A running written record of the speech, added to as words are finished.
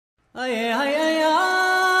Ay, ay, ay,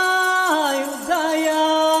 ay, udayang.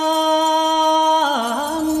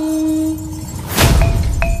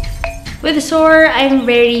 With SOAR, I'm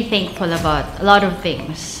very thankful about a lot of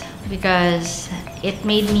things because it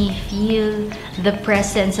made me feel the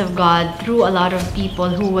presence of God through a lot of people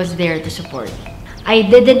who was there to support. I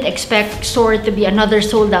didn't expect SOAR to be another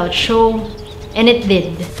sold-out show, and it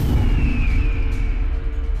did.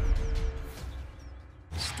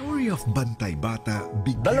 Story of Bantay Bata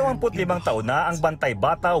began 25 taon na ang Bantay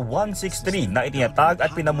Bata 163 na itinatag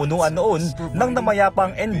at pinamunuan noon ng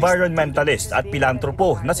namayapang environmentalist at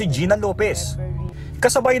pilantropo na si Gina Lopez.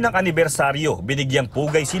 Kasabay ng anibersaryo, binigyang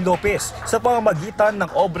pugay si Lopez sa pamamagitan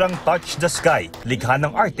ng obrang Touch the Sky, likha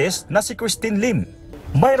ng artist na si KRISTINE Lim.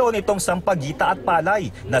 Mayroon itong sampagita at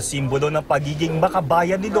palay na simbolo ng pagiging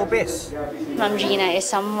makabayan ni Lopez. Ma'am Gina is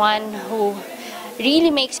someone who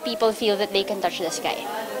really makes people feel that they can touch the sky.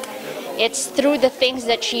 It's through the things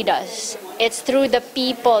that she does. It's through the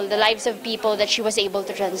people, the lives of people that she was able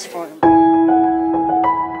to transform.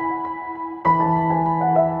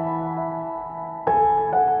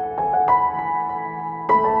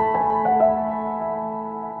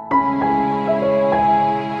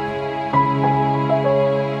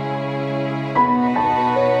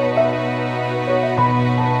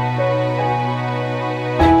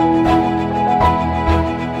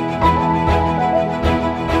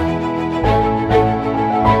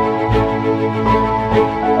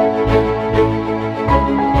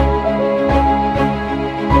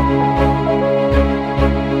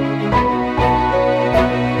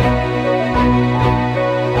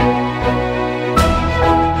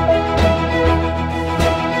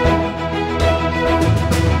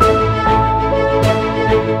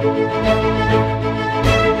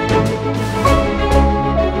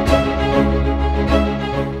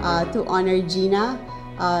 To honor Gina,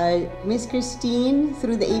 Miss Christine,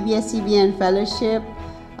 through the ABS-CBN Fellowship,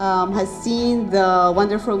 has seen the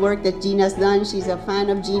wonderful work that Gina's done. She's a fan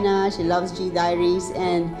of Gina, she loves G Diaries,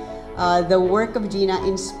 and the work of Gina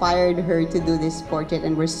inspired her to do this portrait,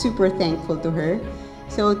 and we're super thankful to her.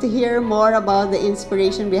 So to hear more about the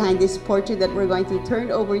inspiration behind this portrait that we're going to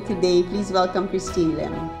turn over today, please welcome KRISTINE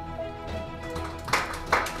Lim.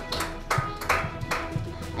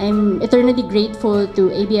 I'm eternally grateful to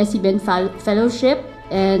ABS-CBN Fellowship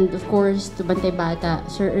and of course to Bantay Bata,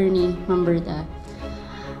 Sir Ernie Mamberta.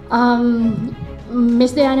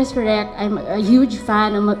 Miss Diana is correct. I'm a huge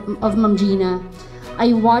fan of Ma'am Gina.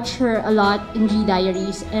 I watch her a lot in G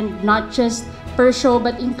Diaries, and not just per show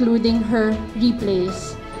but including her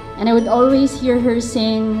replays. And I would always hear her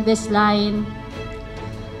sing this line,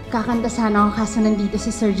 kakanta sana ako kaso nandito si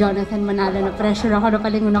Sir Jonathan Manalo, na pressure ako,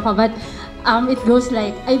 napalingon ako, but it goes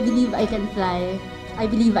like, I believe I can fly, I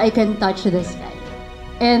believe I can touch the sky.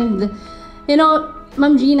 And you know,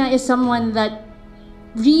 Ma'am Gina is someone that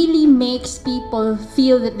really makes people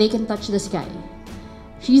feel that they can touch the sky.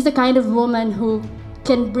 She's the kind of woman who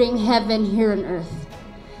can bring heaven here on earth.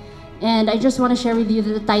 And I just want to share with you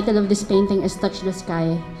that the title of this painting is Touch the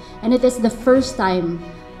Sky. And it is the first time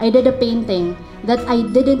I did a painting that I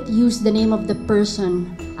didn't use the name of the person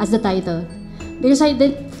as the title, because I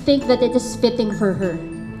didn't think that it is fitting for her.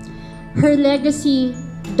 Her legacy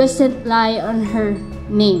doesn't lie on her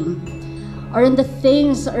name, or in the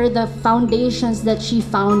things or the foundations that she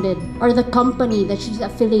founded, or the company that she's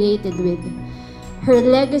affiliated with. Her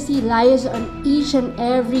legacy lies on each and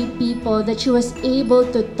every people that she was able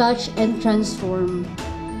to touch and transform.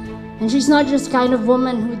 And she's not just kind of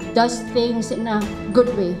woman who does things in a good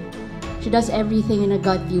way. She does everything in a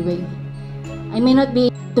godly way. I may not be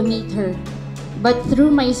able to meet her, but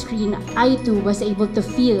through my screen, I too was able to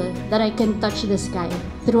feel that I can touch the sky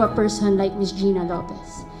through a person like Miss Gina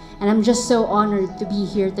Lopez. And I'm just so honored to be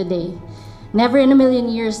here today. Never in a million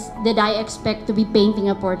years did I expect to be painting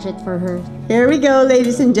a portrait for her. Here we go,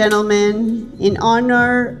 ladies and gentlemen, in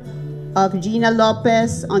honor of Gina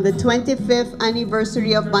Lopez on the 25th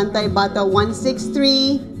anniversary of Bantay Bata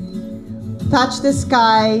 163, Touch the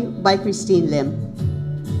Sky by KRISTINE Lim.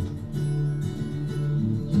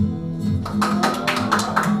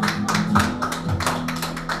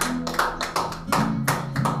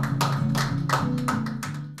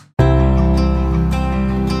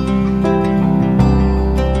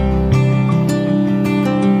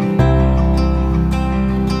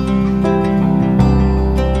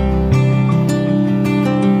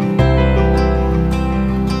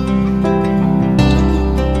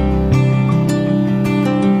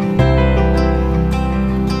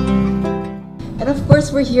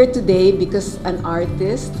 We're here today because an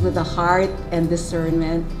artist with a heart and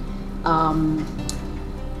discernment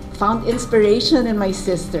found inspiration in my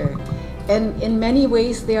sister. And in many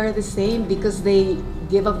ways, they are the same because they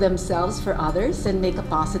give of themselves for others and make a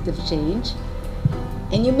positive change.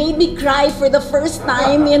 And you made me cry for the first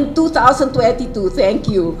time in 2022. Thank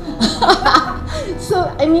you. So,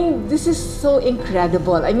 I mean, this is so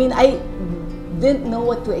incredible. I mean, I didn't know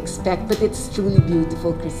what to expect, but it's truly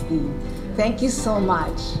beautiful, Christine. Thank you so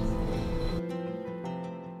much.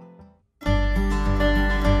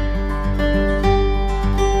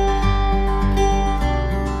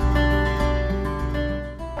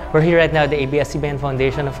 We're here right now at the ABS-CBN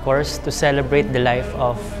Foundation, of course, to celebrate the life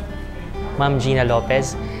of Ma'am Gina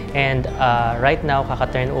Lopez. And right now,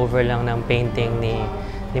 kaka-turn over lang ng painting ni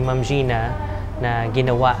Ma'am Gina na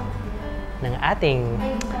ginawa ng ating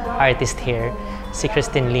artist here, si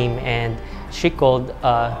KRISTINE Lim. And she called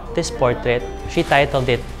this portrait, she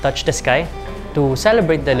titled it Touch the Sky, to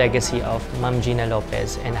celebrate the legacy of Ma'am Gina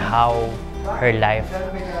Lopez and how her life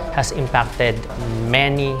has impacted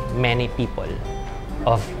many, many people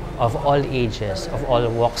of all ages, of all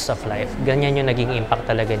walks of life. Ganyan yung naging impact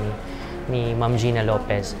talaga ni Ma'am Gina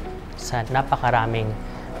Lopez sa napakaraming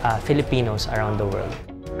Filipinos around the world.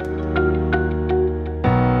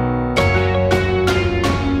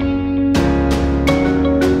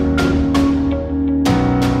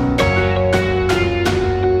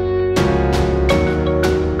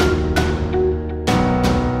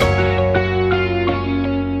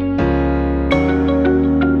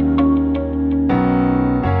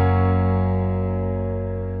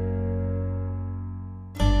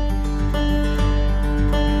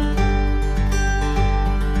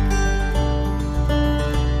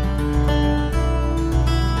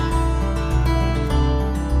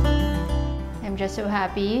 Just so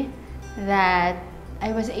happy that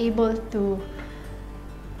I was able to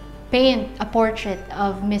paint a portrait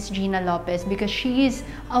of Miss Gina Lopez because she's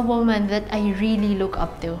a woman that I really look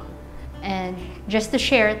up to. And just to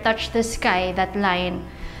share, Touch the Sky, that line,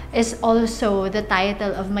 is also the title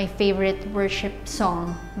of my favorite worship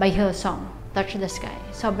song by Hillsong, Touch the Sky.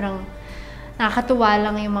 Sobrang nakakatuwa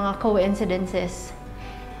lang yung mga coincidences.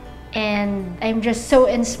 And I'm just so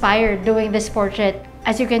inspired doing this portrait.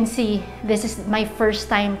 As you can see, this is my first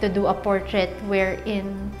time to do a portrait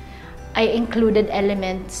wherein I included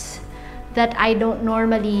elements that I don't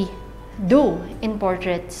normally do in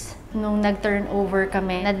portraits. Nung nag-turnover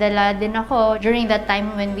kami, nadala din ako during that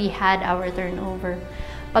time when we had our turnover.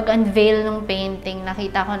 Pag-unveil ng painting,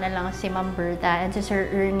 nakita ko na lang si Ma'am Berta and si Sir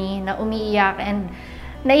Ernie na umiiyak, and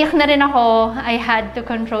naiyak na rin ako. I had to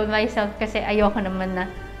control myself kasi ayoko naman na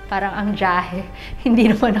parang ang jahe.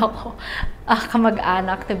 Hindi naman ako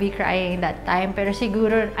kamag-anak to be crying that time. Pero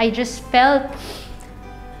siguro, I just felt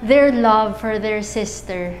their love for their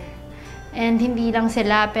sister. And hindi lang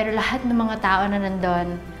sila, pero lahat ng mga tao na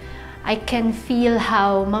nandun. I can feel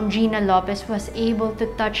how Ma'am Gina Lopez was able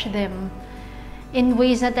to touch them in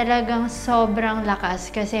ways na talagang sobrang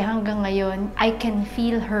lakas. Kasi hanggang ngayon, I can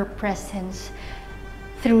feel her presence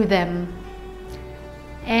through them.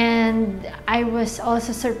 And I was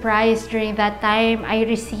also surprised during that time. I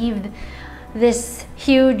received this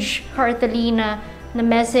huge cartolina na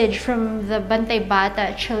message from the Bantay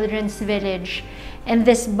Bata Children's Village, and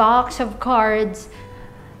this box of cards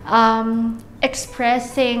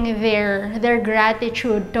expressing their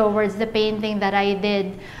gratitude towards the painting that I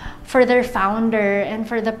did for their founder and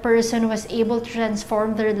for the person who was able to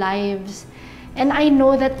transform their lives. And I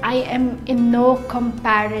know that I am in no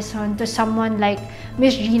comparison to someone like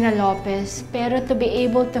Miss Gina Lopez, pero to be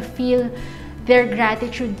able to feel their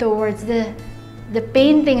gratitude towards the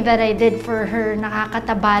painting that I did for her,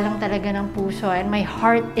 nakakataba lang talaga ng puso, and my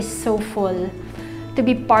heart is so full to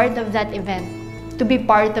be part of that event, to be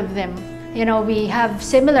part of them. You know, we have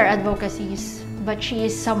similar advocacies, but she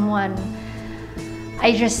is someone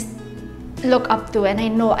I just look up to, and I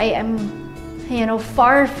know I am, you know,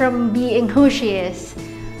 far from being who she is,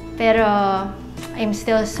 pero I'm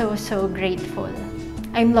still so grateful.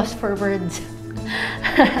 I'm lost for words.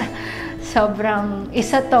 Sobrang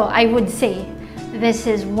isa to, I would say. This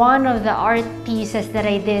is one of the art pieces that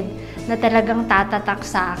I did na talagang tatatak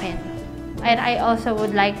sa akin. And I also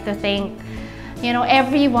would like to thank, you know,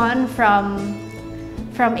 everyone from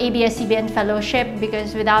ABS-CBN Fellowship,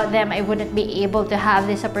 because without them, I wouldn't be able to have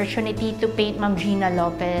this opportunity to paint Ma'am Gina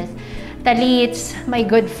Lopez. Talit's my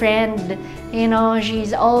good friend, you know,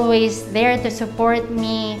 she's always there to support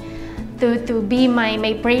me, to be my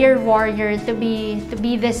prayer warrior, to be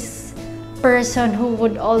this person who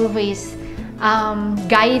would always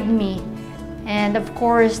guide me. And of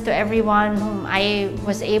course, to everyone whom I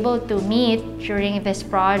was able to meet during this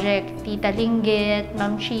project, Tita Linggit,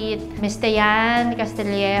 Ma'am Cheat, Miss Tayan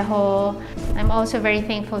Castillejo. I'm also very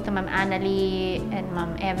thankful to Ma'am Annalie and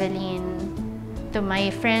Ma'am Evelyn. to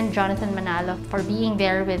my friend Jonathan Manalo for being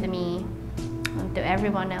there with me. And to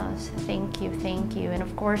everyone else, thank you, thank you. And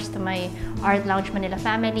of course, to my Art Lounge Manila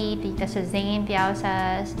family, Tita Suzanne,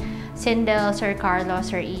 Tiausas, Sindel, Sir Carlos,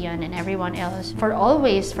 Sir Ian, and everyone else for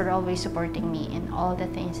always supporting me in all the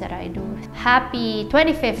things that I do. Happy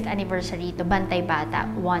 25th anniversary to Bantay Bata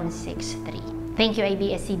 163. Thank you,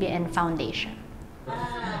 ABS-CBN Foundation.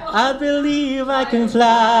 I believe I can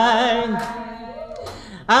fly.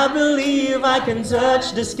 I believe I can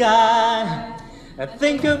touch the sky. I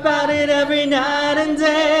think about it every night and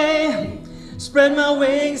day. Spread my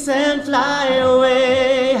wings and fly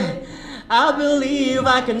away. I believe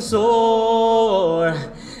I can soar.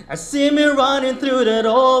 I see me running through that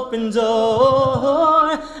open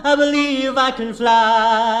door. I believe I can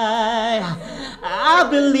fly. I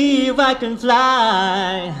believe I can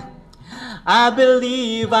fly. I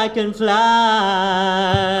believe I can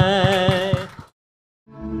fly.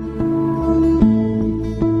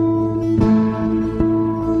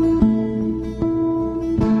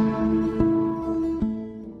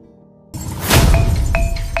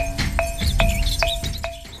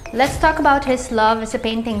 Let's talk about His Love is a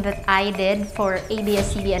painting that I did for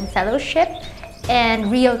ABS-CBN Fellowship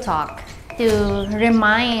and Real Talk to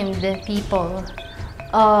remind people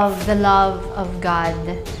of the love of God